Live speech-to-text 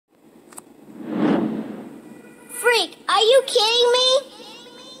freak. Are you kidding me?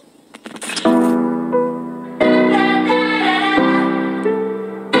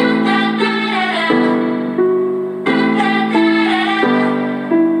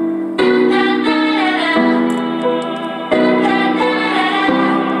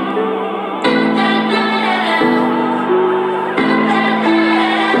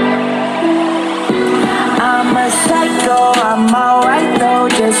 I'm a psycho, I'm alright though,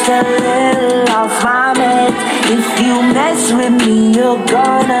 just a little off my meds. If you mess with me, you're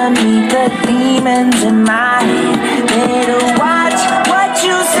gonna meet the demons in my head. Better watch what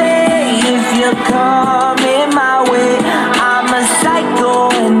you say if you're coming my way. I'm a psycho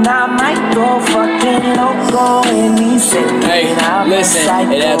and I might go fucking loco and he said, hey,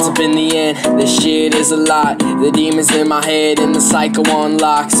 listen, it adds up in the end. This shit is a lot. The demons in my head and the psycho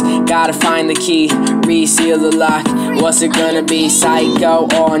unlocks. Gotta find the key, reseal the lock. What's it gonna be, psycho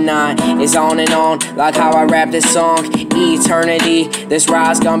or not? It's on and on, like how I rap this song. Eternity, this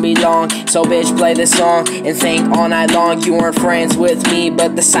ride's gonna be long. So bitch, play this song and think all night long. You weren't friends with me,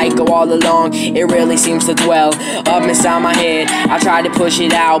 but the psycho all along. It really seems to dwell up inside my head. I try to push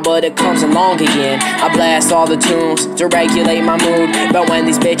it out, but it comes along again. I blast all the tunes to regulate my mood, but when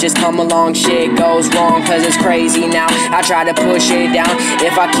these bitches come along, shit goes wrong, cause it's crazy now. I try to push it down.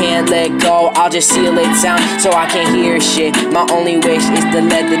 If I can't let go, I'll just seal it sound so I can't hear shit. My only wish is to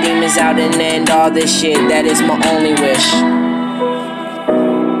let the demons out and end all this shit. That is my only wish.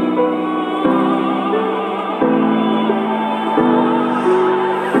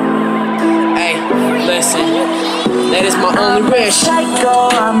 Hey, listen, that is my only wish. Psycho,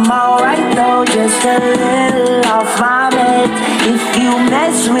 I'm alright though, just a little off my meds. If you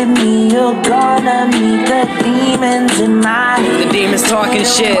mess with me, you're gonna meet the demons in my head. The demons talking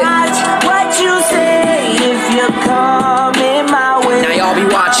shit. Watch what you say if you're coming my way. Now y'all be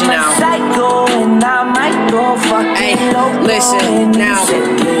watching now. I'm a psycho and I might go fucking Hey, loco. listen now.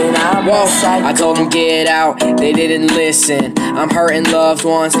 Whoa, I told them get out, they didn't listen. I'm hurting loved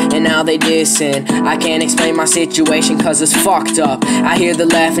ones and now they dissing. I can't explain my situation cause it's fucked up. I hear the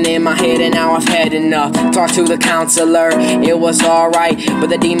laughing in my head and now I've had enough. Talked to the counselor, it was alright, but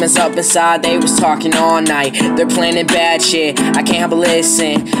the demons up inside, they was talking all night. They're planning bad shit, I can't help but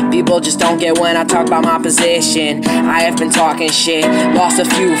listen. People just don't get when I talk about my position. I have been talking shit, lost a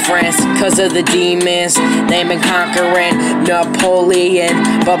few friends cause of the demons. They've been conquering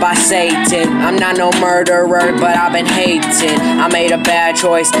Napoleon, but by Satan. I'm not no murderer, but I've been hating. I made a bad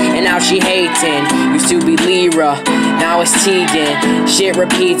choice and now she hating. Used to be Lyra, now it's Tegan. Shit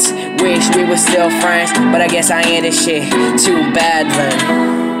repeats, wish we were still friends, but I guess I ain't this shit too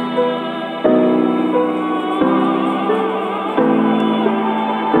badly.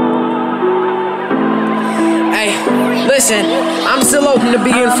 Listen, I'm still open to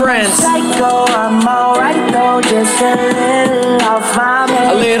being friends. Psycho, I'm alright though, just a little off my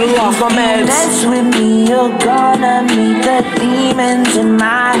meds. A little off my meds. Mess with me, you're gonna meet the demons in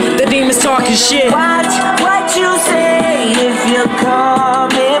my head. The demons talking shit. Watch what you say if you're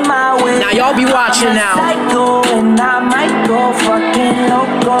coming my way. Now y'all be watching now. Psycho